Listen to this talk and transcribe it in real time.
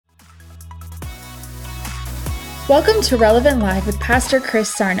Welcome to Relevant Live with Pastor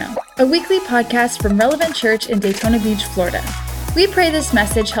Chris Sarno, a weekly podcast from Relevant Church in Daytona Beach, Florida. We pray this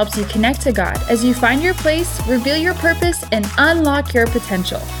message helps you connect to God as you find your place, reveal your purpose, and unlock your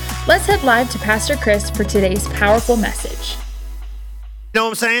potential. Let's head live to Pastor Chris for today's powerful message. You know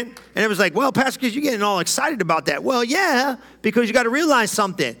what I'm saying? And it was like, well, Pastor Chris, you're getting all excited about that. Well, yeah, because you got to realize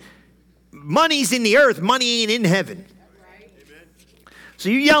something. Money's in the earth, money ain't in heaven. So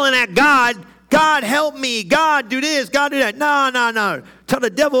you're yelling at God, God help me, God do this, God do that. No. Tell the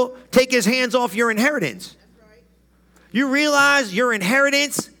devil, take his hands off your inheritance. You realize your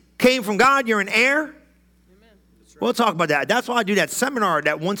inheritance came from God, you're an heir? We'll talk about that. That's why I do that seminar,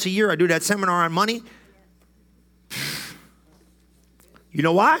 that once a year I do that seminar on money. You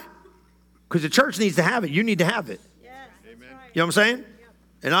know why? Because the church needs to have it. You need to have it. Yes. Amen. You know what I'm saying?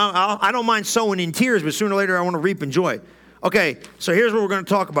 And I don't mind sowing in tears, but sooner or later I want to reap in joy. Okay, so here's what we're going to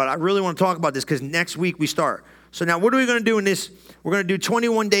talk about. I really want to talk about this because next week we start. So now what are we going to do in this? We're going to do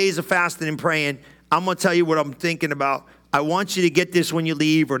 21 days of fasting and praying. I'm going to tell you what I'm thinking about. I want you to get this when you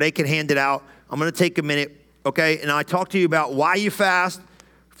leave or they can hand it out. I'm going to take a minute, okay? And I talk to you about why you fast,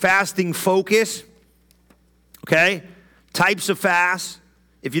 fasting focus, okay? Types of fasts.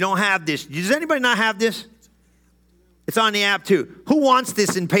 If you don't have this, does anybody not have this? It's on the app too. Who wants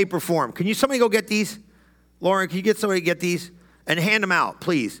this in paper form? Can somebody go get these? Lauren, can you get somebody to get these? And hand them out,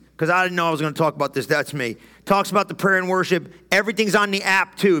 please. Because I didn't know I was going to talk about this. That's me. Talks about the prayer and worship. Everything's on the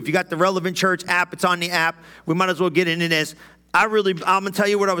app too. If you got the Relevant Church app, it's on the app. We might as well get into this. I'm going to tell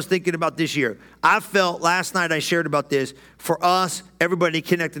you what I was thinking about this year. I felt, last night I shared about this, for us, everybody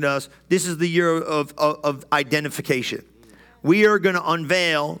connected to us, this is the year of identification. We are going to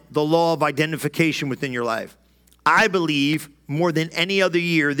unveil the law of identification within your life. I believe more than any other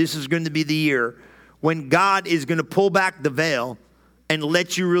year, this is going to be the year when God is going to pull back the veil and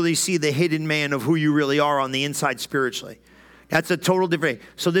let you really see the hidden man of who you really are on the inside spiritually. That's a total different.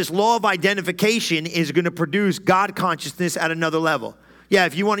 So this law of identification is going to produce God consciousness at another level. Yeah,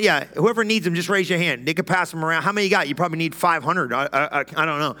 if you want, whoever needs them, just raise your hand. They can pass them around. How many you got? You probably need 500. I don't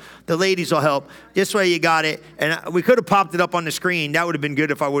know. The ladies will help. This way you got it. And we could have popped it up on the screen. That would have been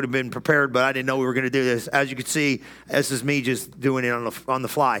good if I would have been prepared, but I didn't know we were going to do this. As you can see, this is me just doing it on the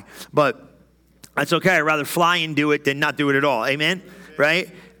fly. But that's okay. I'd rather fly and do it than not do it at all. Amen? Right?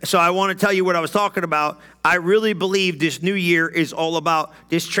 So I want to tell you what I was talking about. I really believe this new year is all about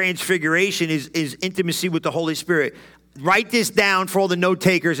this transfiguration is intimacy with the Holy Spirit. Write this down for all the note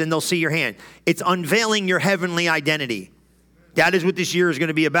takers and they'll see your hand. It's unveiling your heavenly identity. That is what this year is going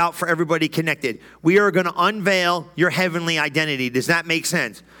to be about for everybody connected. We are going to unveil your heavenly identity. Does that make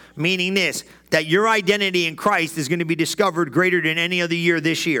sense? Meaning this, that your identity in Christ is going to be discovered greater than any other year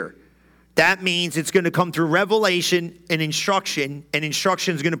this year. That means it's going to come through revelation and instruction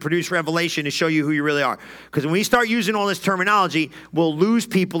is going to produce revelation to show you who you really are. Because when we start using all this terminology, we'll lose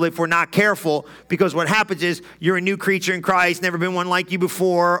people if we're not careful, because what happens is you're a new creature in Christ, never been one like you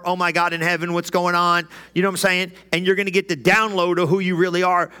before. Oh my God, in heaven, what's going on? You know what I'm saying? And you're going to get the download of who you really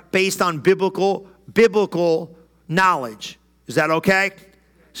are based on biblical knowledge. Is that okay?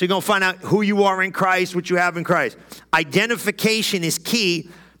 So you're going to find out who you are in Christ, what you have in Christ. Identification is key,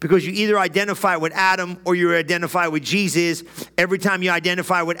 because you either identify with Adam or you identify with Jesus. Every time you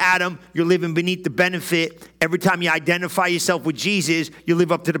identify with Adam, you're living beneath the benefit. Every time you identify yourself with Jesus, you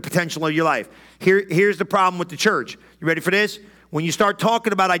live up to the potential of your life. Here's the problem with the church. You ready for this? When you start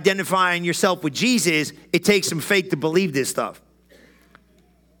talking about identifying yourself with Jesus, it takes some faith to believe this stuff.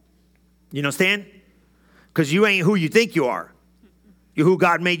 You understand? Because you ain't who you think you are. You're who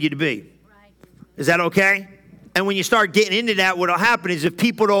God made you to be. Is that okay? And when you start getting into that, what will happen is if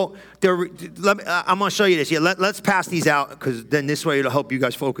people don't, I'm going to show you this. Yeah, let's pass these out, because then this way it'll help you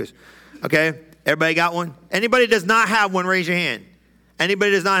guys focus. Okay? Everybody got one? Anybody does not have one, raise your hand.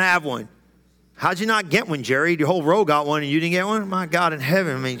 Anybody does not have one? How'd you not get one, Jerry? Your whole row got one and you didn't get one? My God in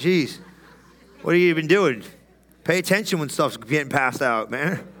heaven, I mean, geez. What are you even doing? Pay attention when stuff's getting passed out,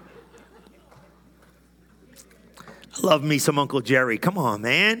 man. I love me some Uncle Jerry. Come on,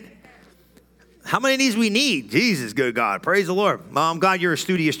 man. How many of these we need? Jesus, good God. Praise the Lord. I'm glad you're a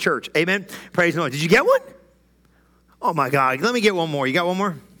studious church. Amen. Praise the Lord. Did you get one? Oh, my God. Let me get one more. You got one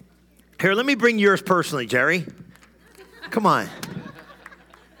more? Here, let me bring yours personally, Jerry. Come on.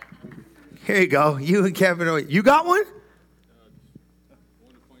 Here you go. You and Kevin. You got one?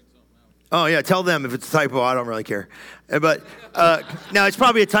 Oh, yeah. Tell them if it's a typo. I don't really care. But no, it's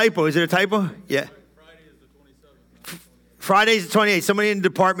probably a typo. Is it a typo? Yeah. Friday's the 28th. Somebody in the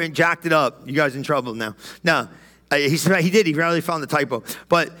department jacked it up. You guys in trouble now. No, he did. He really found the typo.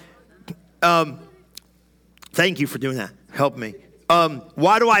 But thank you for doing that. Help me.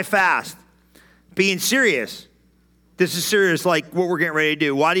 Why do I fast? Being serious. This is serious, like what we're getting ready to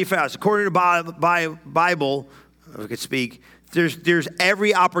do. Why do you fast? According to the Bible, if I could speak, there's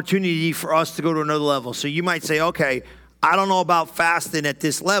every opportunity for us to go to another level. So you might say, okay, I don't know about fasting at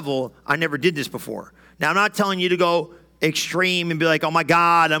this level. I never did this before. Now, I'm not telling you to go extreme and be like, oh my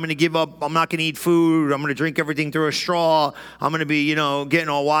God, I'm going to give up. I'm not going to eat food. I'm going to drink everything through a straw. I'm going to be, getting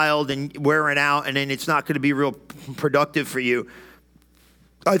all wild and wearing out, and then it's not going to be real productive for you.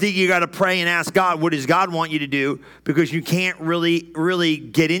 I think you got to pray and ask God, what does God want you to do? Because you can't really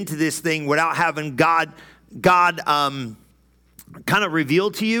get into this thing without having God kind of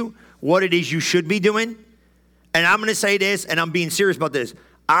reveal to you what it is you should be doing. And I'm going to say this, and I'm being serious about this.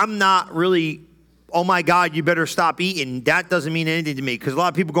 I'm not really, oh my God, you better stop eating. That doesn't mean anything to me, because a lot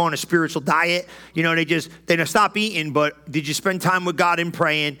of people go on a spiritual diet. They don't stop eating, but did you spend time with God in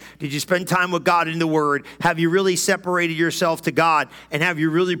praying? Did you spend time with God in the Word? Have you really separated yourself to God? And have you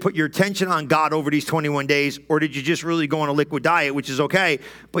really put your attention on God over these 21 days? Or did you just really go on a liquid diet, which is okay,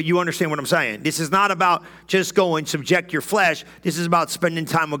 but you understand what I'm saying? This is not about just go and subject your flesh. This is about spending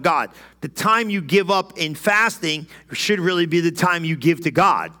time with God. The time you give up in fasting should really be the time you give to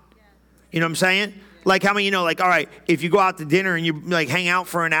God. You know what I'm saying? Like how many all right, if you go out to dinner and you hang out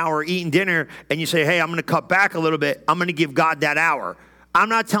for an hour eating dinner and you say, hey, I'm going to cut back a little bit. I'm going to give God that hour. I'm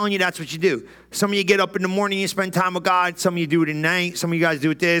not telling you that's what you do. Some of you get up in the morning, you spend time with God. Some of you do it at night. Some of you guys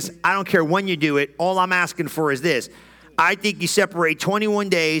do it this. I don't care when you do it. All I'm asking for is this. I think you separate 21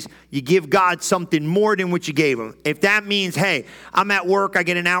 days, you give God something more than what you gave him. If that means, hey, I'm at work, I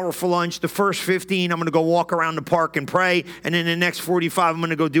get an hour for lunch, the first 15, I'm going to go walk around the park and pray, and then the next 45, I'm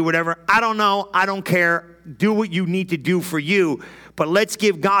going to go do whatever. I don't know. I don't care. Do what you need to do for you, but let's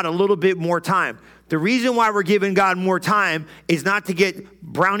give God a little bit more time. The reason why we're giving God more time is not to get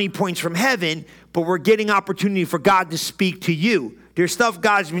brownie points from heaven, but we're getting opportunity for God to speak to you. There's stuff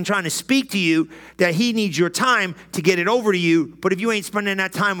God's been trying to speak to you that he needs your time to get it over to you. But if you ain't spending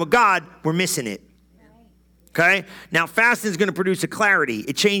that time with God, we're missing it. Okay? Now, fasting is going to produce a clarity.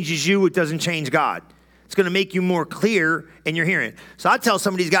 It changes you. It doesn't change God. It's going to make you more clear in your hearing. So I tell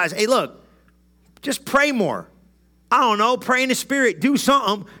some of these guys, hey, look, just pray more. I don't know, pray in the Spirit. Do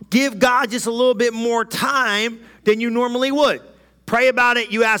something. Give God just a little bit more time than you normally would. Pray about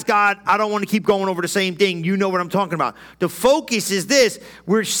it. You ask God, I don't want to keep going over the same thing. You know what I'm talking about. The focus is this.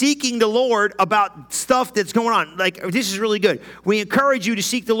 We're seeking the Lord about stuff that's going on. This is really good. We encourage you to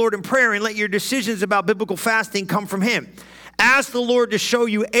seek the Lord in prayer and let your decisions about biblical fasting come from him. Ask the Lord to show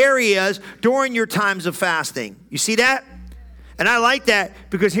you areas during your times of fasting. You see that? And I like that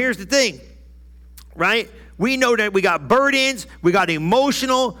because here's the thing, right? We know that we got burdens, we got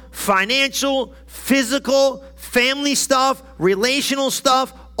emotional, financial, physical, family stuff, relational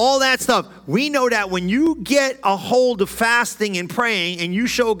stuff, all that stuff. We know that when you get a hold of fasting and praying and you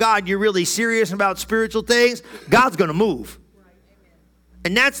show God you're really serious about spiritual things, God's going to move.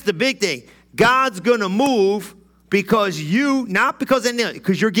 And that's the big thing. God's going to move because not because of anything,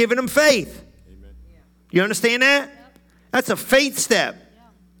 because you're giving him faith. You understand that? That's a faith step.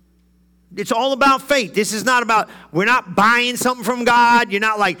 It's all about faith. This is not about, we're not buying something from God. You're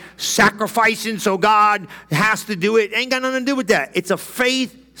not sacrificing so God has to do it. Ain't got nothing to do with that. It's a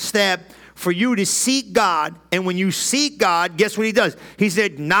faith step for you to seek God. And when you seek God, guess what he does? He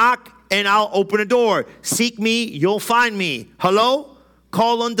said, knock and I'll open a door. Seek me, you'll find me. Hello?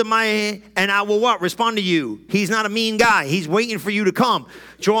 Call unto my, and I will what? Respond to you. He's not a mean guy. He's waiting for you to come.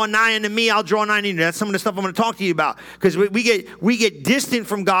 Draw nigh unto me, I'll draw nigh unto you. That's some of the stuff I'm going to talk to you about. Because we get distant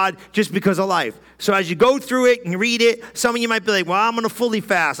from God just because of life. So as you go through it and read it, some of you might be like, well, I'm going to fully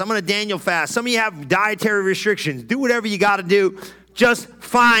fast. I'm going to Daniel fast. Some of you have dietary restrictions. Do whatever you got to do. Just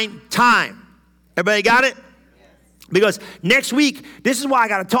find time. Everybody got it? Because next week, this is why I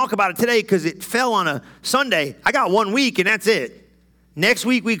got to talk about it today, because it fell on a Sunday. I got 1 week and that's it. Next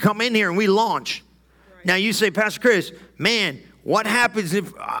week, we come in here and we launch. Right. Now, you say, Pastor Chris, man, what happens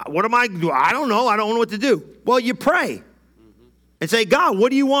if, what am I do? I don't know. I don't know what to do. Well, you pray and say, God, what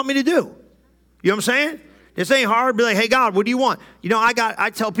do you want me to do? You know what I'm saying? This ain't hard. Be like, hey, God, what do you want? I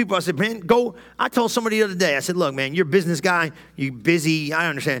tell people, I said, man, I told somebody the other day, I said, look, man, you're a business guy. You're busy. I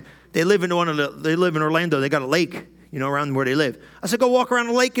understand. They live in Orlando. They got a lake, around where they live. I said, go walk around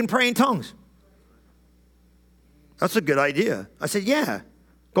the lake and pray in tongues. That's a good idea. I said, yeah.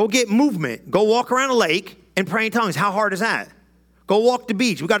 Go get movement. Go walk around a lake and pray in tongues. How hard is that? Go walk the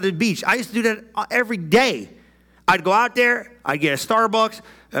beach. We got to the beach. I used to do that every day. I'd go out there. I'd get a Starbucks.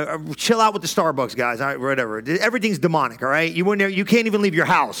 Chill out with the Starbucks, guys. Whatever. Everything's demonic, all right? You can't even leave your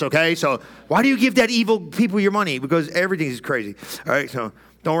house, okay? So why do you give that evil people your money? Because everything is crazy, all right? So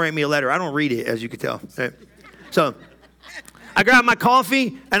don't write me a letter. I don't read it, as you can tell. Right? So I grabbed my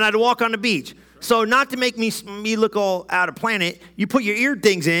coffee, and I'd walk on the beach. So not to make me look all out of planet, you put your ear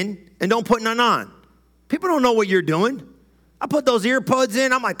things in and don't put none on. People don't know what you're doing. I put those ear pods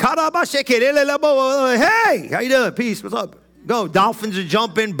in. I'm like, hey, how you doing? Peace, what's up? Go, dolphins are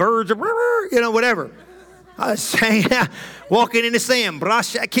jumping, birds are, whatever. I was saying, walking in the sand.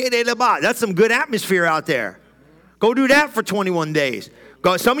 That's some good atmosphere out there. Go do that for 21 days.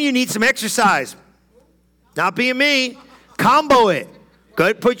 Go. Some of you need some exercise. Not being me. Combo it.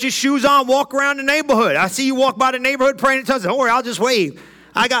 Good. Put your shoes on. Walk around the neighborhood. I see you walk by the neighborhood praying in tongues. Don't worry, I'll just wave.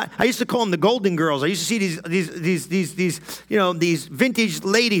 I used to call them the Golden Girls. I used to see these vintage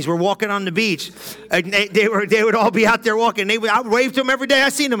ladies were walking on the beach. And they would all be out there walking. I would wave to them every day. I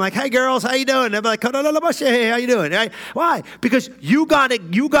seen them like, hey girls, how you doing? They'd be like, hey, how you doing? Why? Because you gotta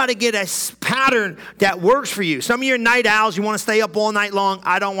get a pattern that works for you. Some of you are night owls. You want to stay up all night long.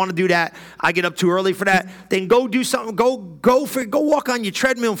 I don't want to do that. I get up too early for that. Then go do something. Go walk on your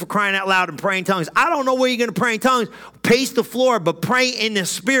treadmill for crying out loud and pray in tongues. I don't know where you're going to pray in tongues. Pace the floor, but pray in the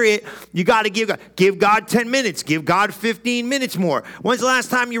Spirit. You got to give God 10 minutes. Give God 15 minutes more. When's the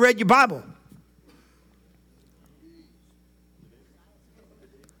last time you read your Bible?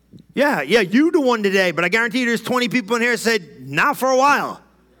 Yeah, you the one today, but I guarantee you there's 20 people in here that said, not for a while.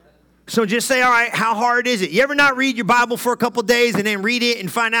 So just say, all right, how hard is it? You ever not read your Bible for a couple days and then read it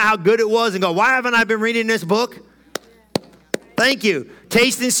and find out how good it was and go, why haven't I been reading this book? Thank you.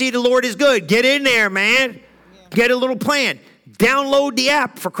 Taste and see the Lord is good. Get in there, man. Get a little plan. Download the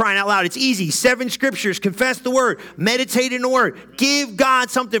app for crying out loud. It's easy. 7 scriptures. Confess the word. Meditate in the word. Give God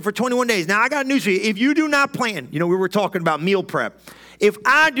something for 21 days. Now, I got news for you. If you do not plan, we were talking about meal prep. If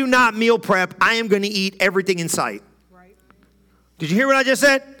I do not meal prep, I am going to eat everything in sight. Right. Did you hear what I just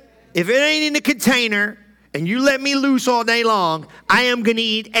said? If it ain't in the container and you let me loose all day long, I am going to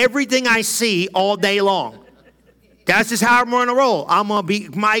eat everything I see all day long. That's just how I'm going to roll. I'm going to be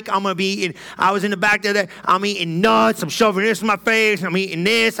Mike. I'm going to be eating. I was in the back there. I'm eating nuts. I'm shoving this in my face. I'm eating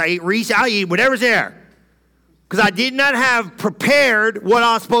this. I eat Reese. I eat whatever's there. Because I did not have prepared what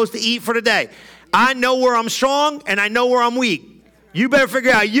I was supposed to eat for the day. I know where I'm strong and I know where I'm weak. You better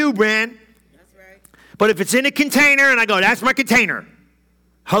figure out you, Brand. That's right. But if it's in a container and I go, that's my container.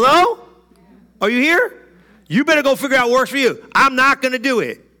 Hello? Are you here? You better go figure out what works for you. I'm not going to do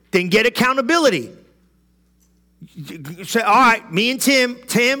it. Then get accountability. Say, all right, me and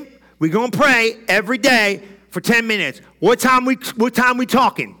Tim, we're going to pray every day for 10 minutes. What time we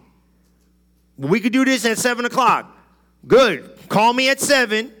talking? We could do this at 7 o'clock. Good. Call me at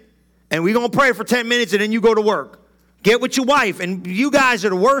 7, and we're going to pray for 10 minutes, and then you go to work. Get with your wife. And you guys are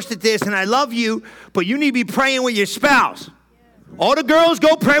the worst at this, and I love you, but you need to be praying with your spouse. All the girls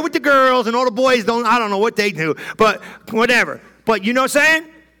go pray with the girls, and all the boys I don't know what they do, but whatever. But you know what I'm saying?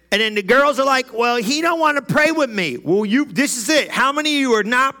 And then the girls are like, well, he don't want to pray with me. Well, this is it. How many of you are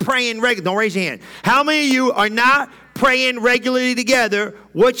not praying regularly? Don't raise your hand. How many of you are not praying regularly together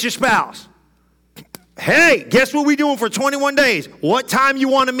with your spouse? Hey, guess what we're doing for 21 days? What time you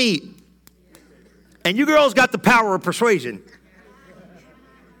want to meet? And you girls got the power of persuasion.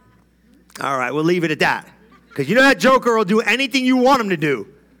 All right, we'll leave it at that. Because you know that joker will do anything you want him to do.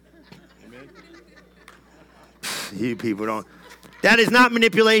 You people don't. That is not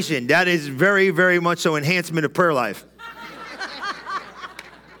manipulation. That is very, very much so enhancement of prayer life.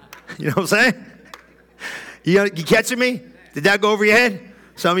 You know what I'm saying? You catching me? Did that go over your head?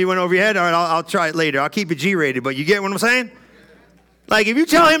 Some of you went over your head? All right, I'll try it later. I'll keep it G-rated, but you get what I'm saying? Like, if you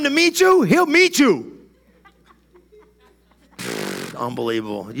tell him to meet you, he'll meet you.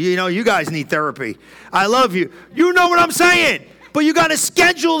 Unbelievable. You guys need therapy. I love you. You know what I'm saying? But you got to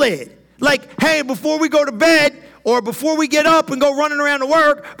schedule it. Like, hey, before we go to bed, or before we get up and go running around to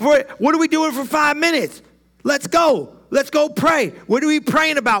work, what are we doing for 5 minutes? Let's go. Let's go pray. What are we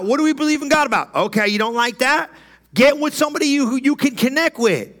praying about? What do we believe in God about? Okay, you don't like that? Get with somebody who you can connect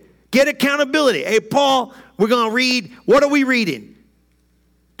with. Get accountability. Hey, Paul, we're going to read. What are we reading?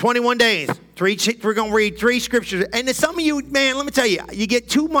 21 days. We're going to read 3 scriptures. And some of you, man, let me tell you, you get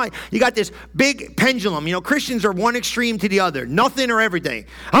too much. You got this big pendulum. Christians are one extreme to the other. Nothing or everything.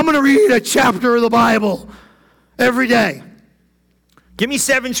 I'm going to read a chapter of the Bible every day. Give me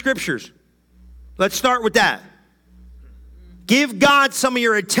 7 scriptures. Let's start with that. Give God some of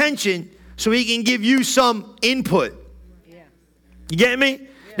your attention so he can give you some input. Yeah. You get me?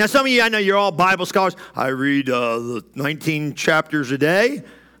 Yeah. Now, some of you, I know you're all Bible scholars. I read 19 chapters a day.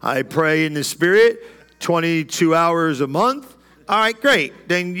 I pray in the Spirit 22 hours a month. All right, great.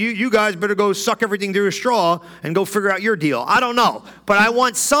 Then you guys better go suck everything through a straw and go figure out your deal. I don't know. But I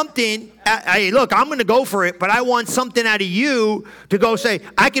want something. Hey, look, I'm going to go for it, but I want something out of you to go say,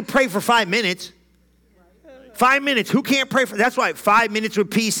 I could pray for 5 minutes. 5 minutes. Who can't pray for? That's why 5 minutes with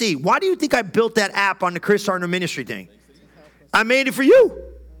PC. Why do you think I built that app on the Chris Sarno ministry thing? I made it for you.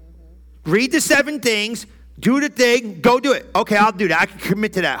 Read the 7 things. Do the thing. Go do it. Okay, I'll do that. I can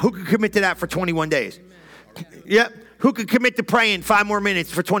commit to that. Who can commit to that for 21 days? Yep. Who can commit to praying 5 more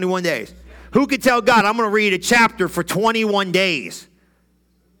minutes for 21 days? Who can tell God, I'm going to read a chapter for 21 days?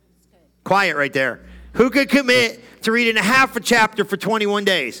 Quiet right there. Who could commit to reading a half a chapter for 21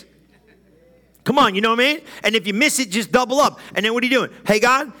 days? Come on, you know what I mean? And if you miss it, just double up. And then what are you doing? Hey,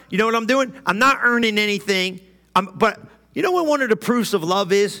 God, you know what I'm doing? I'm not earning anything. But you know what one of the proofs of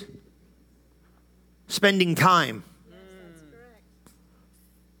love is? Spending time.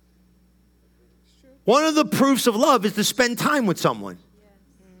 One of the proofs of love is to spend time with someone.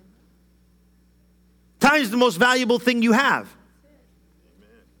 Time is the most valuable thing you have.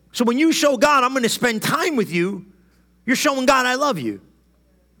 So when you show God, I'm going to spend time with you, you're showing God I love you.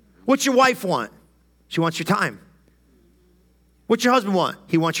 What's your wife want? She wants your time. What's your husband want?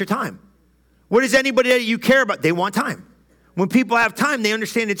 He wants your time. What does anybody that you care about? They want time. When people have time, they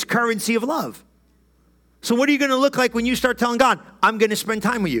understand it's currency of love. So what are you going to look like when you start telling God, I'm going to spend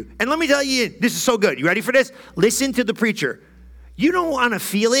time with you? And let me tell you, this is so good. You ready for this? Listen to the preacher. You don't want to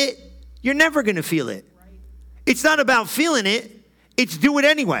feel it. You're never going to feel it. It's not about feeling it. It's do it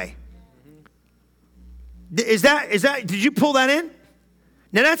anyway. Is that, did you pull that in?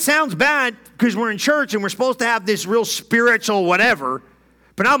 Now that sounds bad because we're in church and we're supposed to have this real spiritual whatever,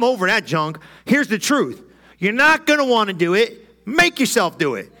 but I'm over that junk. Here's the truth. You're not going to want to do it. Make yourself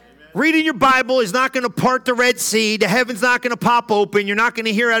do it. Reading your Bible is not going to part the Red Sea. The heaven's not going to pop open. You're not going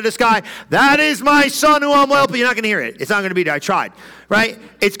to hear out of the sky, that is my son who I'm helping. You're not going to hear it. It's not going to be there. I tried, right?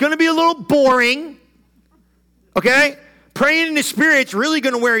 It's going to be a little boring, okay? Praying in the Spirit's really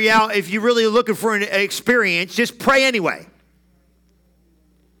going to wear you out if you're really looking for an experience. Just pray anyway.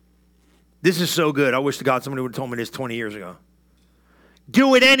 This is so good. I wish to God somebody would have told me this 20 years ago.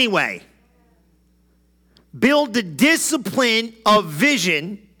 Do it anyway. Build the discipline of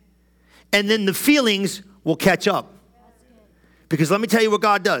vision, and then the feelings will catch up. Because let me tell you what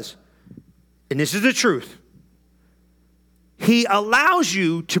God does. And this is the truth. He allows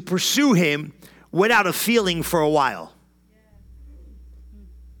you to pursue him without a feeling for a while.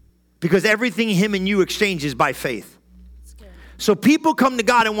 Because everything him and you exchange is by faith. So people come to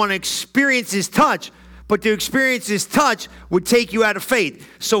God and want to experience his touch, but to experience his touch would take you out of faith.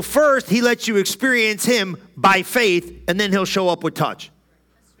 So first, he lets you experience him by faith, and then he'll show up with touch.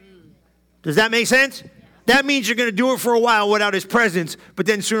 Does that make sense? That means you're going to do it for a while without his presence, but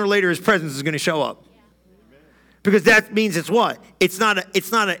then sooner or later his presence is going to show up. Because that means it's what? It's not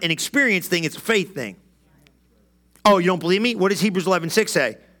an experience thing, it's a faith thing. Oh, you don't believe me? What does Hebrews 11:6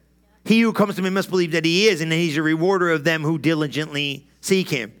 say? He who comes to me must believe that he is, and that he's a rewarder of them who diligently seek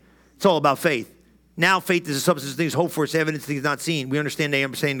him. It's all about faith. Now faith is the substance of things hoped for, it's evidence of things not seen. We understand they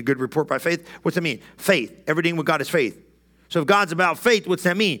are saying the good report by faith. What's that mean? Faith. Everything with God is faith. So if God's about faith, what's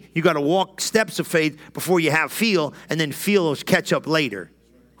that mean? You got to walk steps of faith before you have feel, and then feel will catch up later.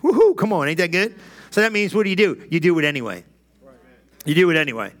 Woohoo! Come on, ain't that good? So that means what do? You do it anyway. You do it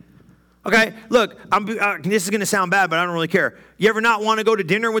anyway. Okay, look, this is going to sound bad, but I don't really care. You ever not want to go to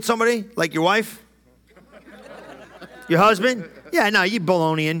dinner with somebody, like your wife? Your husband? Yeah, no, you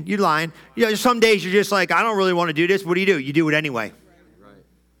baloneying, you lying. You know, some days you're just like, I don't really want to do this. What do? You do it anyway.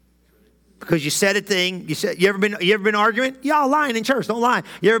 Because you said a thing. You ever been arguing? Y'all lying in church. Don't lie.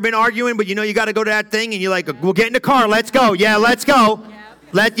 You ever been arguing, but you know you got to go to that thing, and you're like, we'll get in the car. Let's go. Yeah, let's go.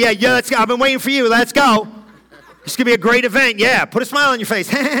 Let's go. I've been waiting for you. Let's go. It's going to be a great event. Yeah, put a smile on your face.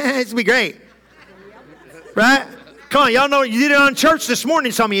 It's going to be great. Right? Come on, y'all know you did it on church this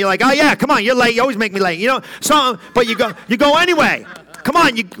morning. Some of you are like, oh yeah, come on, you're late. You always make me late. You know, but you go anyway. Come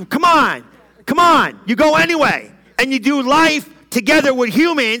on. You go anyway. And you do life together with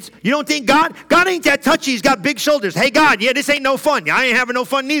humans. You don't think God ain't that touchy. He's got big shoulders. Hey, God, yeah, this ain't no fun. I ain't having no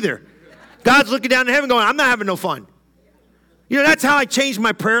fun neither. God's looking down in heaven going, I'm not having no fun. You know, that's how I changed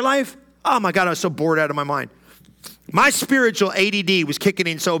my prayer life. Oh my God, I was so bored out of my mind. My spiritual ADD was kicking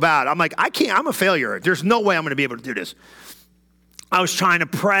in so bad. I'm like, I'm a failure. There's no way I'm going to be able to do this. I was trying to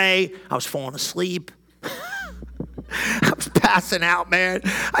pray. I was falling asleep. I was passing out, man.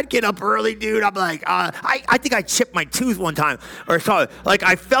 I'd get up early, dude. I'm like, I think I chipped my tooth one time. Or so, like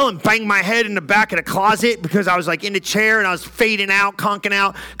I fell and banged my head in the back of the closet because I was like in the chair and I was fading out, conking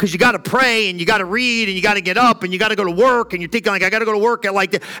out. Because you got to pray and you got to read and you got to get up and you got to go to work. And you're thinking like, I got to go to work at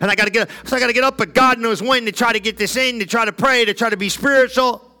like, and I got to get up. So I got to get up, but God knows when to try to get this in, to try to pray, to try to be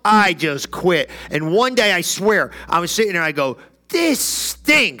spiritual. I just quit. And one day I swear, I was sitting there, I go, this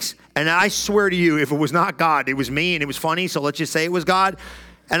stinks. And I swear to you, if it was not God, it was me and it was funny, so let's just say it was God.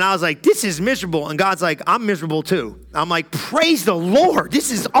 And I was like, this is miserable. And God's like, I'm miserable too. I'm like, praise the Lord.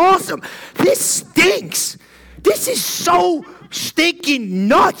 This is awesome. This stinks. This is so stinking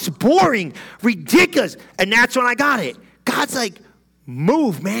nuts, boring, ridiculous. And that's when I got it. God's like,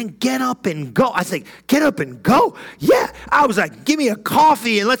 move, man. Get up and go. I was like, get up and go? Yeah. I was like, give me a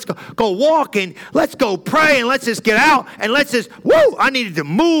coffee and let's go walk and let's go pray and let's just get out and let's just, I needed to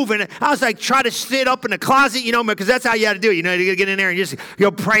move. And I was like, try to sit up in the closet, because that's how you got to do it. You got to get in there and just,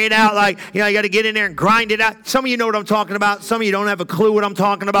 pray it out. Like, you got to get in there and grind it out. Some of you know what I'm talking about. Some of you don't have a clue what I'm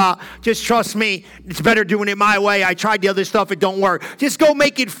talking about. Just trust me. It's better doing it my way. I tried the other stuff. It don't work. Just go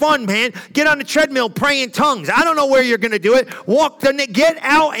make it fun, man. Get on the treadmill, pray in tongues. I don't know where you're going to do it. Get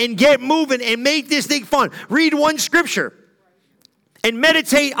out and get moving and make this thing fun. Read one scripture and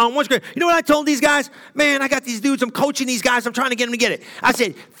meditate on one scripture. You know what I told these guys? Man, I got these dudes. I'm coaching these guys. I'm trying to get them to get it. I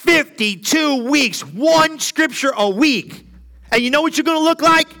said, 52 weeks, one scripture a week. And you know what you're going to look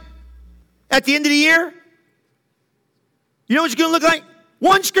like at the end of the year? You know what you're going to look like?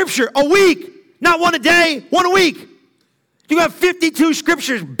 One scripture a week. Not one a day, one a week. You got 52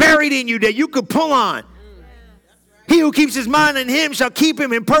 scriptures buried in you that you could pull on. He who keeps his mind in him shall keep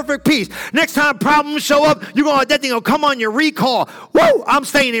him in perfect peace. Next time problems show up, you're going to, that thing will come on your recall. Whoa, I'm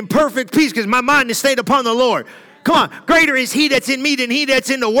staying in perfect peace because my mind is stayed upon the Lord. Come on, greater is he that's in me than he that's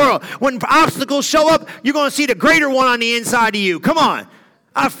in the world. When obstacles show up, you're going to see the greater one on the inside of you. Come on,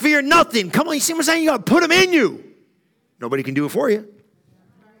 I fear nothing. Come on, you see what I'm saying? You got to put them in you. Nobody can do it for you.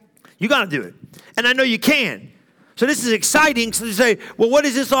 You got to do it. And I know you can. So this is exciting. So you say, well,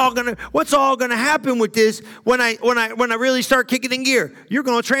 what's all gonna happen with this when I really start kicking in gear? You're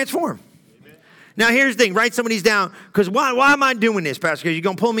gonna transform. Amen. Now here's the thing, write some of these down. Because why am I doing this, Pastor? Because you're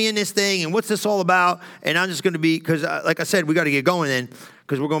gonna pull me in this thing, and what's this all about? And I'm just gonna be, because like I said, we got to get going then,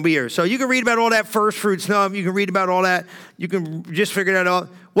 because we're gonna be here. So you can read about all that first fruit stuff. You can read about all that. You can just figure that out.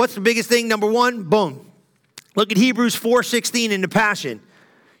 What's the biggest thing? Number one, boom. Look at Hebrews 4:16 in the Passion.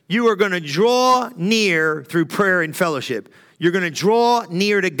 You are going to draw near through prayer and fellowship. You're going to draw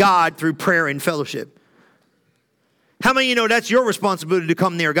near to God through prayer and fellowship. How many of you know that's your responsibility to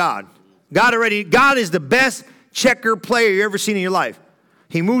come near God? God is the best checker player you've ever seen in your life.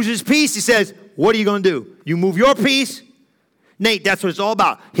 He moves his piece. He says, what are you going to do? You move your piece. Nate, that's what it's all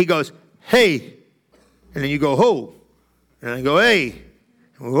about. He goes, hey. And then you go, ho. And then you go, hey.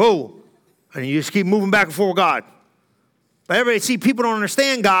 And whoa. And you just keep moving back and forth with God. But everybody, see, people don't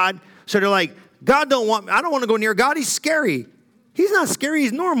understand God, so they're like, I don't want to go near God. He's scary. He's not scary.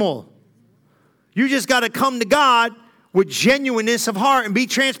 He's normal. You just got to come to God with genuineness of heart and be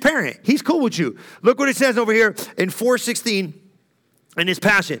transparent. He's cool with you. Look what it says over here in 4:16 in his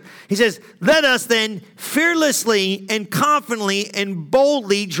Passion. He says, let us then fearlessly and confidently and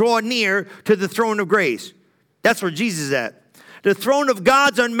boldly draw near to the throne of grace. That's where Jesus is at. The throne of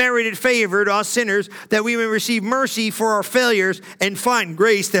God's unmerited favor to us sinners, that we may receive mercy for our failures and find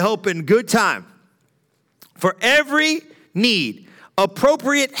grace to help in good time. For every need,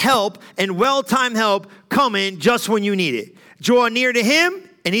 appropriate help and well-timed help come in just when you need it. Draw near to him,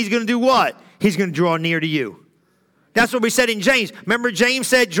 and he's going to do what? He's going to draw near to you. That's what we said in James. Remember James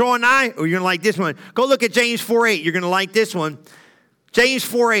said, draw nigh? Oh, you're going to like this one. Go look at James 4:8. You're going to like this one. James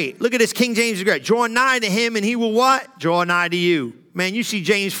 4:8. Look at this. King James is great. Draw nigh to him and he will what? Draw nigh to you. Man, you see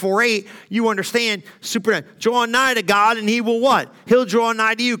James 4:8, you understand. Draw nigh to God and he will what? He'll draw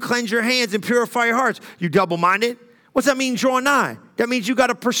nigh to you. Cleanse your hands and purify your hearts. You double-minded? What's that mean, draw nigh? That means you got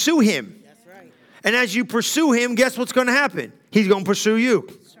to pursue him. That's right. And as you pursue him, guess what's going to happen? He's going to pursue you.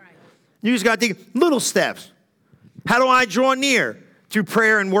 That's right. You just got to take little steps. How do I draw near? Through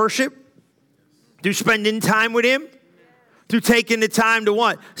prayer and worship? Through spending time with him? Through taking the time to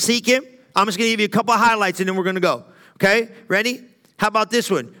what? Seek him. I'm just going to give you a couple of highlights and then we're going to go. Okay? Ready? How about this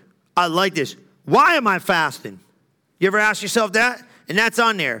one? I like this. Why am I fasting? You ever ask yourself that? And that's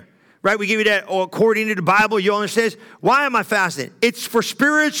on there. Right? We give you that according to the Bible. You understand? Why am I fasting? It's for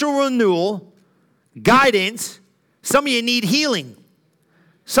spiritual renewal, guidance. Some of you need healing.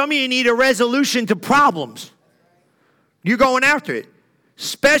 Some of you need a resolution to problems. You're going after it.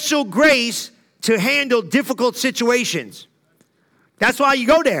 Special grace to handle difficult situations. That's why you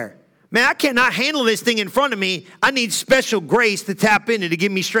go there. Man, I cannot handle this thing in front of me. I need special grace to tap into to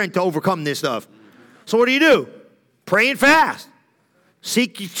give me strength to overcome this stuff. So what do? Pray and fast.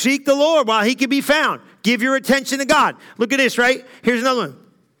 Seek the Lord while he can be found. Give your attention to God. Look at this, right? Here's another one.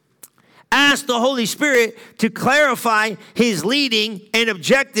 Ask the Holy Spirit to clarify his leading and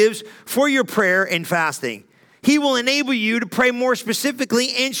objectives for your prayer and fasting. He will enable you to pray more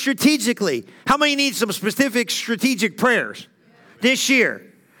specifically and strategically. How many need some specific strategic prayers this year?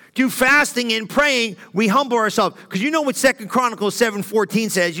 Through fasting and praying, we humble ourselves. Because you know what 2 Chronicles 7:14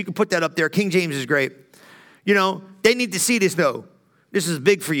 says? You can put that up there. King James is great. You know, they need to see this, though. This is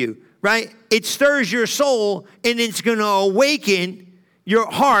big for you, right? It stirs your soul, and it's going to awaken your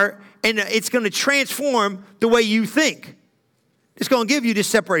heart, and it's going to transform the way you think. It's going to give you this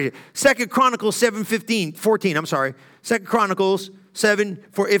separation. 2 Chronicles 14, I'm sorry. 2 Chronicles 7,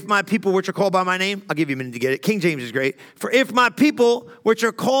 for if my people which are called by my name, I'll give you a minute to get it. King James is great. For if my people which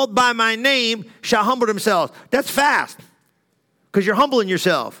are called by my name shall humble themselves. That's fast, because you're humbling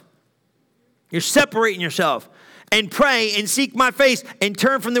yourself. You're separating yourself. And pray and seek my face and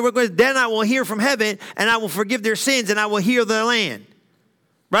turn from their wickedness. Then I will hear from heaven, and I will forgive their sins, and I will heal their land.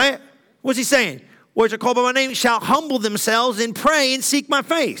 Right? What's he saying? Which are called by my name shall humble themselves and pray and seek my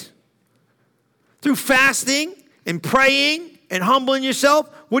face. Through fasting and praying and humbling yourself,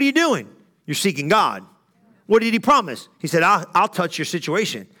 what are you doing? You're seeking God. What did he promise? He said, I'll touch your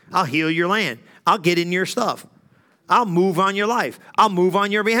situation. I'll heal your land. I'll get in your stuff. I'll move on your life. I'll move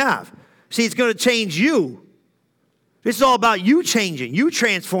on your behalf. See, it's going to change you. This is all about you changing, you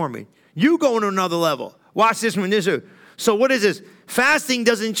transforming, you going to another level. Watch this one. So what is this? Fasting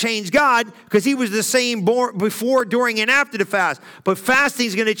doesn't change God, because he was the same before, during, and after the fast. But fasting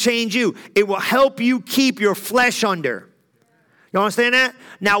is going to change you. It will help you keep your flesh under. You understand that?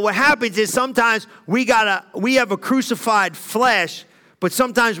 Now what happens is sometimes we have a crucified flesh, but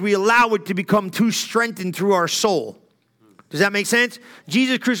sometimes we allow it to become too strengthened through our soul. Does that make sense?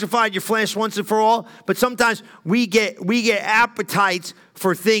 Jesus crucified your flesh once and for all, but sometimes we get appetites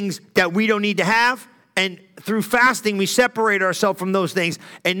for things that we don't need to have, and through fasting we separate ourselves from those things,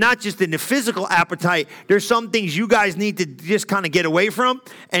 and not just in the physical appetite. There's some things you guys need to just kind of get away from,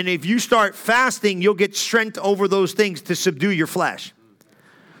 and if you start fasting, you'll get strength over those things to subdue your flesh.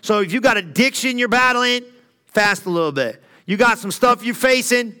 So if you got addiction you're battling, fast a little bit. You got some stuff you're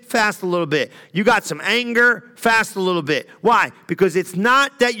facing, fast a little bit. You got some anger, fast a little bit. Why? Because it's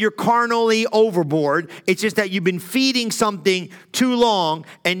not that you're carnally overboard. It's just that you've been feeding something too long,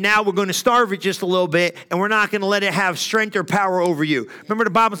 and now we're going to starve it just a little bit, and we're not going to let it have strength or power over you. Remember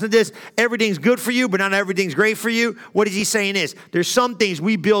the Bible said this, everything's good for you, but not everything's great for you. What is he saying is, there's some things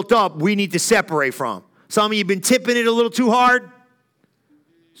we built up we need to separate from. Some of you have been tipping it a little too hard.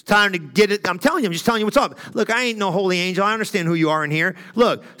 It's time to get it. I'm just telling you what's up. Look, I ain't no holy angel. I understand who you are in here.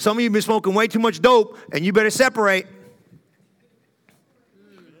 Look, some of you have been smoking way too much dope, and you better separate.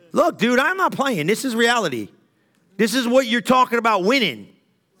 Look, dude, I'm not playing. This is reality. This is what you're talking about winning.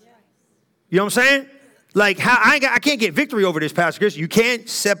 You know what I'm saying? Like, I can't get victory over this, Pastor Chris. You can't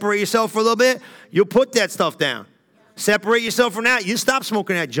separate yourself for a little bit. You'll put that stuff down. Separate yourself from that. You stop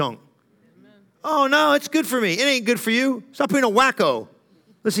smoking that junk. Oh, no, it's good for me. It ain't good for you. Stop being a wacko.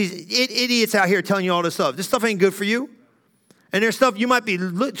 Listen, idiots out here telling you all this stuff. This stuff ain't good for you. And there's stuff you might be,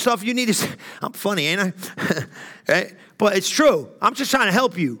 stuff you need to say. I'm funny, ain't I? Right? But it's true. I'm just trying to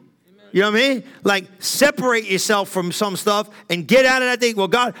help you. You know what I mean? Like, separate yourself from some stuff and get out of that thing. Well,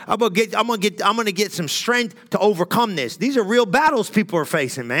 God, I'm gonna get some strength to overcome this. These are real battles people are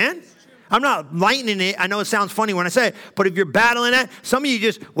facing, man. I'm not lightening it. I know it sounds funny when I say it, but if you're battling that, some of you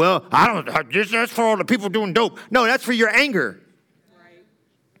just, that's for all the people doing dope. No, that's for your anger.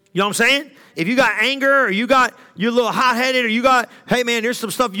 You know what I'm saying? If you got anger, or you're a little hot-headed, or hey man, there's some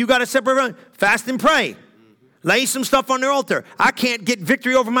stuff you got to separate from, fast and pray. Lay some stuff on the altar. I can't get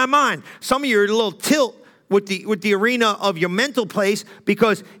victory over my mind. Some of you are a little tilt with the arena of your mental place,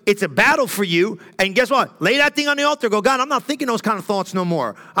 because it's a battle for you. And guess what? Lay that thing on the altar. Go, God, I'm not thinking those kind of thoughts no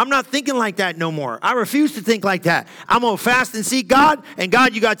more. I'm not thinking like that no more. I refuse to think like that. I'm going to fast and seek God. And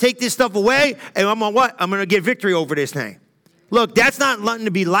God, you got to take this stuff away. And I'm going to what? I'm going to get victory over this thing. Look, that's not nothing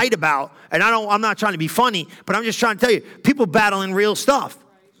to be light about, and I'm not trying to be funny, but I'm just trying to tell you, people battling real stuff.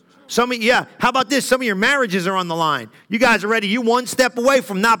 How about this? Some of your marriages are on the line. You guys are ready. You one step away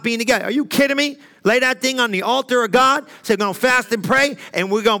from not being together. Are you kidding me? Lay that thing on the altar of God. Say, we're going to fast and pray, and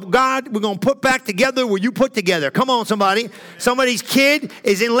we're going to put back together what you put together. Come on, somebody. Somebody's kid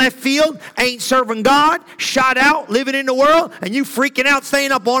is in left field, ain't serving God, shot out, living in the world, and you freaking out,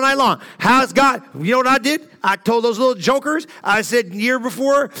 staying up all night long. How's God? You know what I did? I told those little jokers, I said year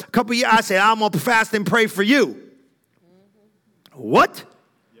before, a couple years, I said, I'm going to fast and pray for you. What?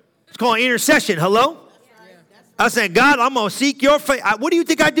 It's called intercession. Hello? I said, God, I'm going to seek your face. What do you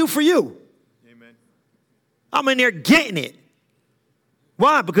think I do for you? Amen. I'm in there getting it.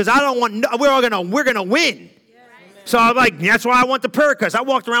 Why? Because I don't want, we're going to win. So I'm like, that's why I want the prayer request. I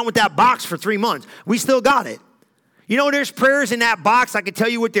walked around with that box for 3 months. We still got it. You know, there's prayers in that box. I can tell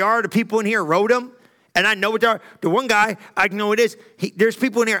you what they are. The people in here wrote them. And I know what they are. The one guy, I know what it is. There's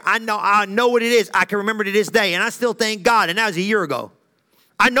people in here, I know what it is. I can remember to this day. And I still thank God. And that was a year ago.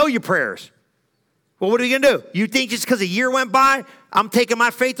 I know your prayers. Well, what are you going to do? You think just because a year went by, I'm taking my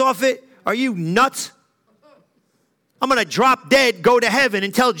faith off it? Are you nuts? I'm going to drop dead, go to heaven,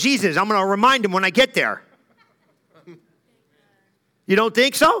 and tell Jesus. I'm going to remind him when I get there. You don't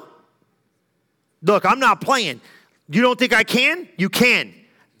think so? Look, I'm not playing. You don't think I can? You can.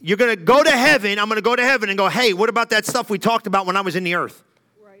 You're going to go to heaven. I'm going to go to heaven and go, hey, what about that stuff we talked about when I was in the earth?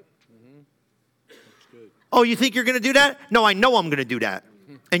 Right. Mm-hmm. That's good. Oh, you think you're going to do that? No, I know I'm going to do that.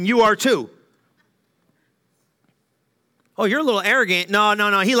 And you are too. Oh, you're a little arrogant.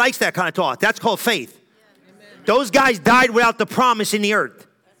 No. He likes that kind of talk. That's called faith. Yeah. Those guys died without the promise in the earth. That's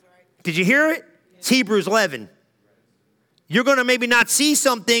right. Did you hear it? Yeah. It's Hebrews 11. You're going to maybe not see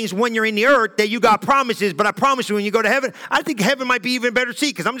some things when you're in the earth that you got promises, but I promise you when you go to heaven, I think heaven might be even a better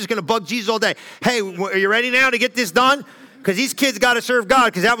seat because I'm just going to bug Jesus all day. Hey, are you ready now to get this done? Because these kids got to serve God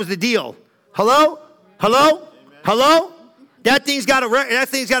because that was the deal. Hello? Hello? Hello? That thing's got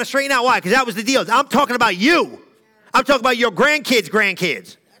to straighten out. Why? Because that was the deal. I'm talking about you. I'm talking about your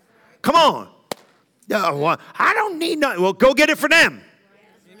grandkids. Come on. Well, I don't need nothing. Well, go get it for them.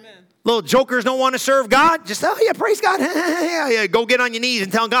 Amen. Little jokers don't want to serve God. Just, oh, yeah, praise God. Yeah, go get on your knees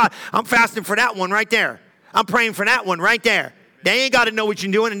and tell God, I'm fasting for that one right there. I'm praying for that one right there. They ain't got to know what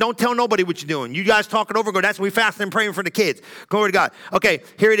you're doing, and don't tell nobody what you're doing. You guys talk it over. Go, that's what we fasting and praying for the kids. Glory to God. Okay,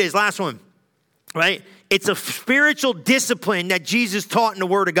 here it is. Last one. Right? It's a spiritual discipline that Jesus taught in the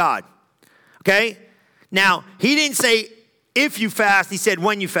Word of God. Okay? Now, he didn't say if you fast. He said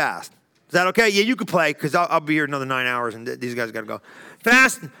when you fast. Is that okay? Yeah, you can play because I'll be here another 9 hours and these guys got to go.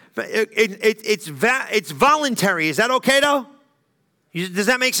 Fast, it's voluntary. Is that okay, though? Does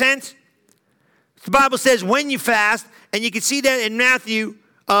that make sense? The Bible says when you fast, and you can see that in Matthew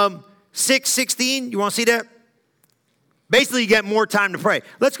 6:16. You want to see that? Basically, you get more time to pray.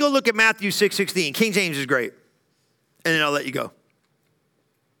 Let's go look at Matthew 6:16. King James is great. And then I'll let you go.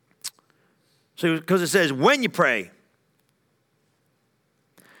 So, because it says, when you pray.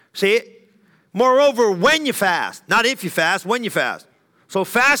 See it? Moreover, when you fast. Not if you fast, when you fast. So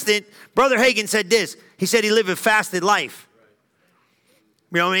fasting, Brother Hagin said this. He said he lived a fasted life.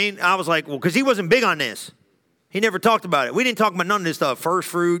 You know what I mean? I was like, well, because he wasn't big on this. He never talked about it. We didn't talk about none of this stuff. First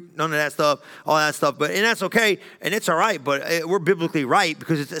fruit, none of that stuff, all that stuff. And that's okay, and it's all right, but we're biblically right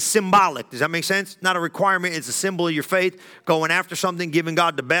because it's symbolic. Does that make sense? Not a requirement. It's a symbol of your faith, going after something, giving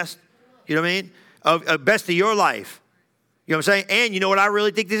God the best. You know what I mean? Of best of your life. You know what I'm saying? And you know what I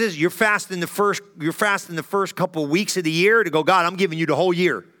really think this is? You're fasting the first couple of weeks of the year to go, God, I'm giving you the whole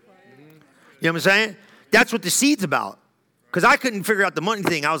year. You know what I'm saying? That's what the seed's about. Because I couldn't figure out the money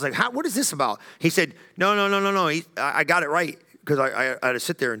thing. I was like, what is this about? He said, no. I got it right. Because I had to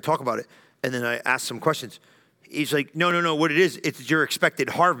sit there and talk about it. And then I asked some questions. He's like, no. What it is, it's your expected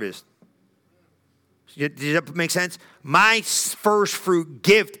harvest. Does that make sense? My first fruit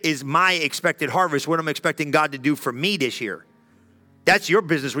gift is my expected harvest. What I'm expecting God to do for me this year. That's your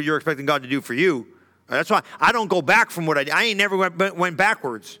business, what you're expecting God to do for you. That's why I don't go back from what I did. I ain't never went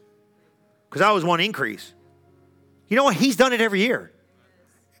backwards. Because I always want increase. You know what? He's done it every year.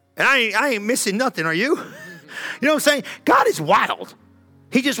 And I ain't missing nothing, are you? You know what I'm saying? God is wild.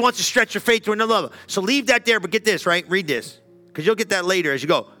 He just wants to stretch your faith to another level. So leave that there, but get this, right? Read this. Because you'll get that later as you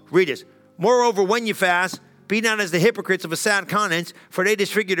go. Read this. Moreover, when you fast, be not as the hypocrites of a sad conscience, for they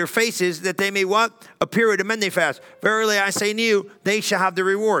disfigure their faces, that they may what? Appear with the men they fast. Verily I say to you, they shall have the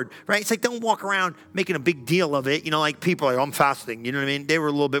reward. Right? It's like, don't walk around making a big deal of it. You know, like people are like, I'm fasting. You know what I mean? They were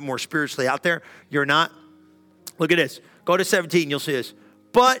a little bit more spiritually out there. You're not. Look at this. Go to 17. You'll see this.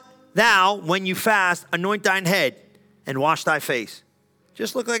 But thou, when you fast, anoint thine head and wash thy face.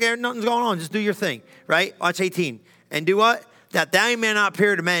 Just look like nothing's going on. Just do your thing. Right? Watch 18. And do what? That thou may not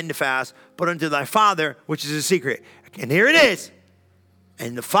appear to men to fast, but unto thy Father, which is in secret. And here it is.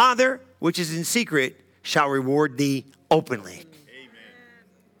 And the Father, which is in secret, shall reward thee openly. Amen.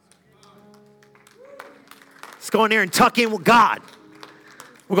 Let's go in there and tuck in with God.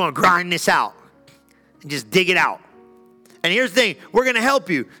 We're going to grind this out and just dig it out. And here's the thing. We're going to help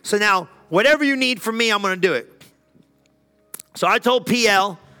you. So now, whatever you need from me, I'm going to do it. So I told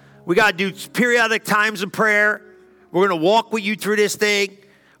PL, we got to do periodic times of prayer. We're going to walk with you through this thing.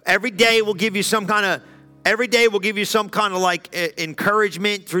 Every day we'll give you some kind of like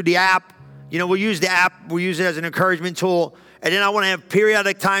encouragement through the app. You know, we'll use the app. We'll use it as an encouragement tool. And then I want to have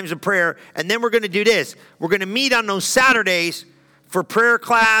periodic times of prayer. And then we're going to do this. We're going to meet on those Saturdays for prayer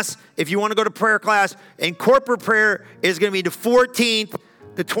class. If you want to go to prayer class. And corporate prayer is going to be the 14th,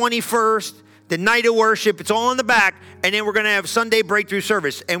 the 21st, the night of worship. It's all in the back. And then we're going to have Sunday breakthrough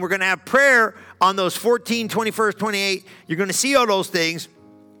service. And we're going to have prayer on those 14, 21st, 28. You're going to see all those things.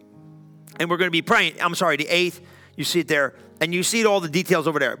 And we're going to be praying. I'm sorry, the 8th. You see it there. And you see all the details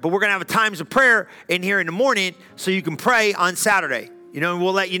over there. But we're going to have a times of prayer in here in the morning so you can pray on Saturday. You know, and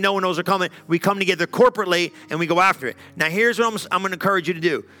we'll let you know when those are coming. We come together corporately and we go after it. Now, here's what I'm going to encourage you to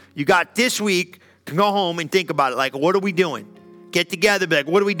do. You got this week to go home and think about it. Like, what are we doing? Get together, be like,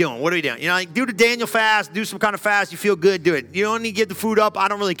 what are we doing? What are we doing? You know, like, do the Daniel fast, do some kind of fast. You feel good, do it. You don't need to get the food up. I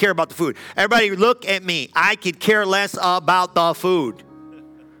don't really care about the food. Everybody look at me. I could care less about the food.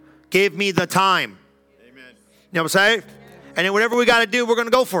 Give me the time. Amen. You know what I'm saying? And then whatever we got to do, we're going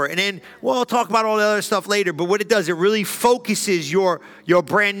to go for it. And then we'll talk about all the other stuff later. But what it does, it really focuses your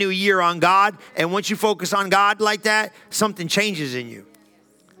brand new year on God. And once you focus on God like that, something changes in you.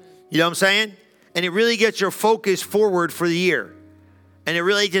 You know what I'm saying? And it really gets your focus forward for the year. And it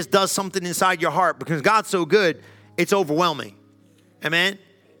really just does something inside your heart because God's so good, it's overwhelming. Amen?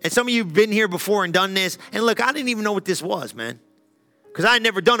 And some of you have been here before and done this. And look, I didn't even know what this was, man. Because I had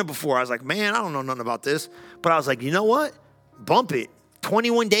never done it before. I was like, man, I don't know nothing about this. But I was like, you know what? Bump it.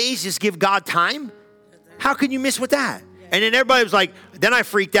 21 days, just give God time? How can you miss with that? And then everybody was like, then I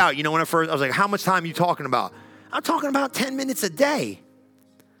freaked out. You know, when I was like, how much time are you talking about? I'm talking about 10 minutes a day.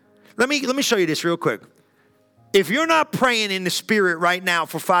 Let me show you this real quick. If you're not praying in the Spirit right now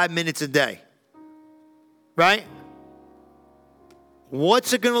for 5 minutes a day, right?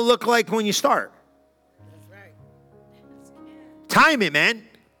 What's it going to look like when you start? That's right. Time it, man.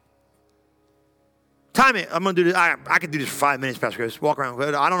 Time it. I'm going to do this. I can do this for 5 minutes, Pastor Chris. Walk around.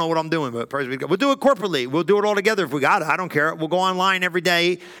 I don't know what I'm doing, but praise be God. We'll do it corporately. We'll do it all together if we got it. I don't care. We'll go online every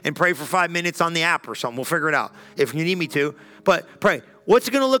day and pray for 5 minutes on the app or something. We'll figure it out if you need me to. But pray. What's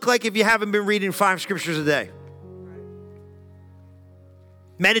it going to look like if you haven't been reading 5 scriptures a day?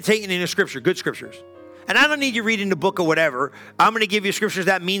 Meditating in a scripture, good scriptures. And I don't need you reading the book or whatever. I'm going to give you scriptures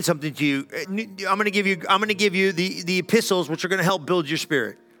that mean something to you. I'm going to give you the epistles, which are going to help build your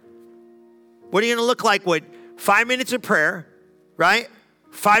spirit. What are you going to look like with 5 minutes of prayer, right?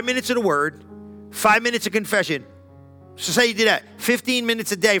 5 minutes of the word, 5 minutes of confession. So say you did that, 15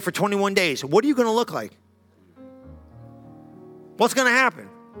 minutes a day for 21 days. What are you going to look like? What's going to happen?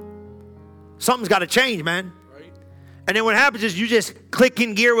 Something's got to change, man. Right. And then what happens is you just click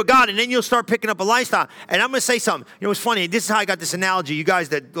in gear with God, and then you'll start picking up a lifestyle. And I'm going to say something. You know, it's funny. This is how I got this analogy. You guys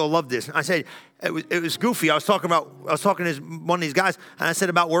that will love this. I said, it was goofy. I was talking to one of these guys, and I said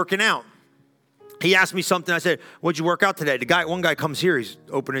about working out. He asked me something. I said, what'd you work out today? One guy comes here. He's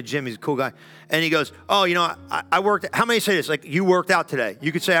opening a gym. He's a cool guy. And he goes, oh, you know, I worked. How many say this? Like, you worked out today.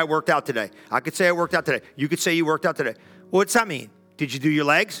 You could say I worked out today. I could say I worked out today. You could say you worked out today. What's that mean? Did you do your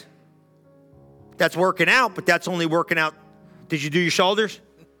legs? That's working out, but that's only working out. Did you do your shoulders?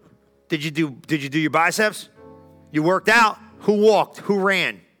 Did you do your biceps? You worked out. Who walked? Who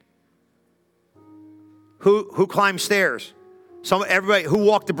ran? Who climbed stairs? Everybody. Who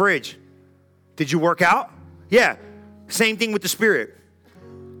walked the bridge? Did you work out? Yeah. Same thing with the Spirit.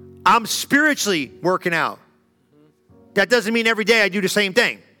 I'm spiritually working out. That doesn't mean every day I do the same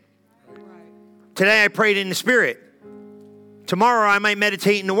thing. Today I prayed in the Spirit. Tomorrow I might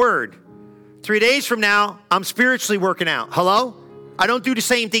meditate in the Word. 3 days from now, I'm spiritually working out. Hello? I don't do the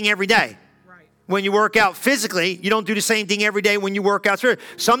same thing every day. When you work out physically, you don't do the same thing every day when you work out spiritually.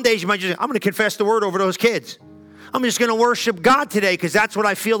 Some days you might just, I'm going to confess the Word over those kids. I'm just going to worship God today because that's what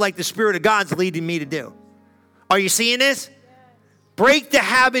I feel like the Spirit of God's leading me to do. Are you seeing this? Yes. Break the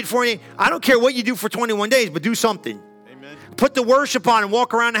habit for you. I don't care what you do for 21 days, but do something. Amen. Put the worship on and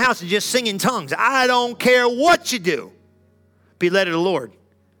walk around the house and just sing in tongues. I don't care what you do. Be led of the Lord.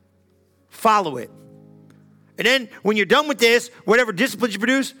 Follow it. And then when you're done with this, whatever disciplines you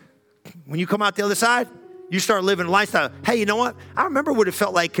produce, when you come out the other side, you start living a lifestyle. Hey, you know what? I remember what it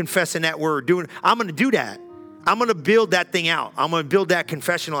felt like confessing that word. I'm going to do that. I'm going to build that thing out. I'm going to build that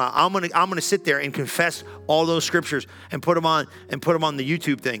confessional out. I'm going to sit there and confess all those scriptures and put them on the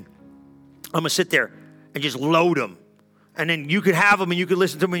YouTube thing. I'm going to sit there and just load them. And then you could have them and you could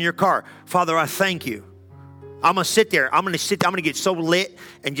listen to them in your car. Father, I thank you. I'm going to sit there. I'm going to get so lit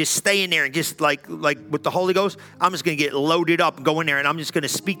and just stay in there and just like with the Holy Ghost, I'm just going to get loaded up and go in there and I'm just going to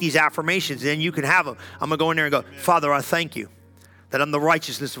speak these affirmations and then you can have them. I'm going to go in there and go, Father, I thank you that I'm the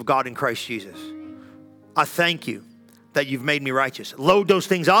righteousness of God in Christ Jesus. I thank you that you've made me righteous. Load those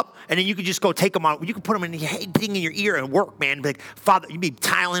things up, and then you can just go take them on. You can put them in your ear and work, man. Like, Father, you be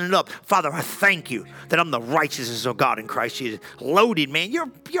tiling it up. Father, I thank you that I'm the righteousness of God in Christ Jesus. Loaded, man.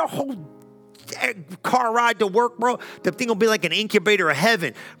 Your whole car ride to work, bro, the thing will be like an incubator of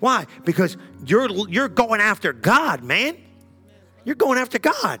heaven. Why? Because you're going after God, man. You're going after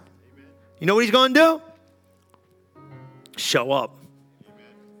God. You know what he's going to do? Show up.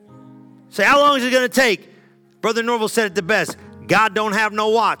 Say, how long is it going to take? Brother Norville said it the best. God don't have no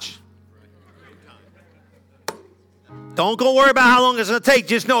watch. Don't go worry about how long it's going to take.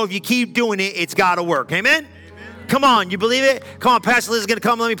 Just know if you keep doing it, it's got to work. Amen? Come on, you believe it? Come on, Pastor Liz is going to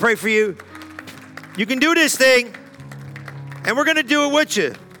come. Let me pray for you. You can do this thing, and we're going to do it with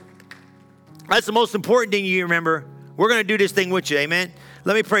you. That's the most important thing you remember. We're going to do this thing with you. Amen?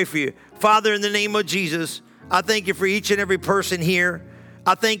 Let me pray for you. Father, in the name of Jesus, I thank you for each and every person here.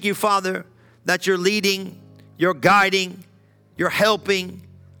 I thank you, Father, that you're leading, you're guiding, you're helping,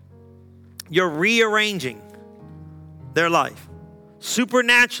 you're rearranging their life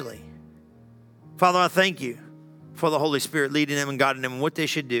supernaturally. Father, I thank you for the Holy Spirit leading them and guiding them and what they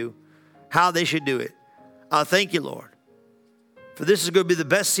should do, how they should do it. I thank you, Lord, for this is going to be the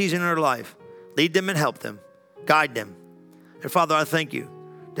best season in their life. Lead them and help them, guide them. And Father, I thank you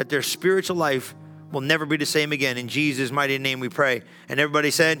that their spiritual life will never be the same again. In Jesus' mighty name we pray. And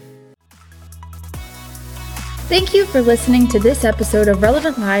everybody said, Thank you for listening to this episode of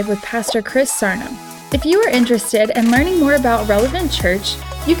Relevant Live with Pastor Chris Sarno. If you are interested in learning more about Relevant Church,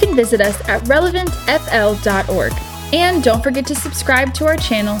 you can visit us at relevantfl.org. And don't forget to subscribe to our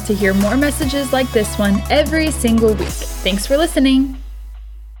channel to hear more messages like this one every single week. Thanks for listening.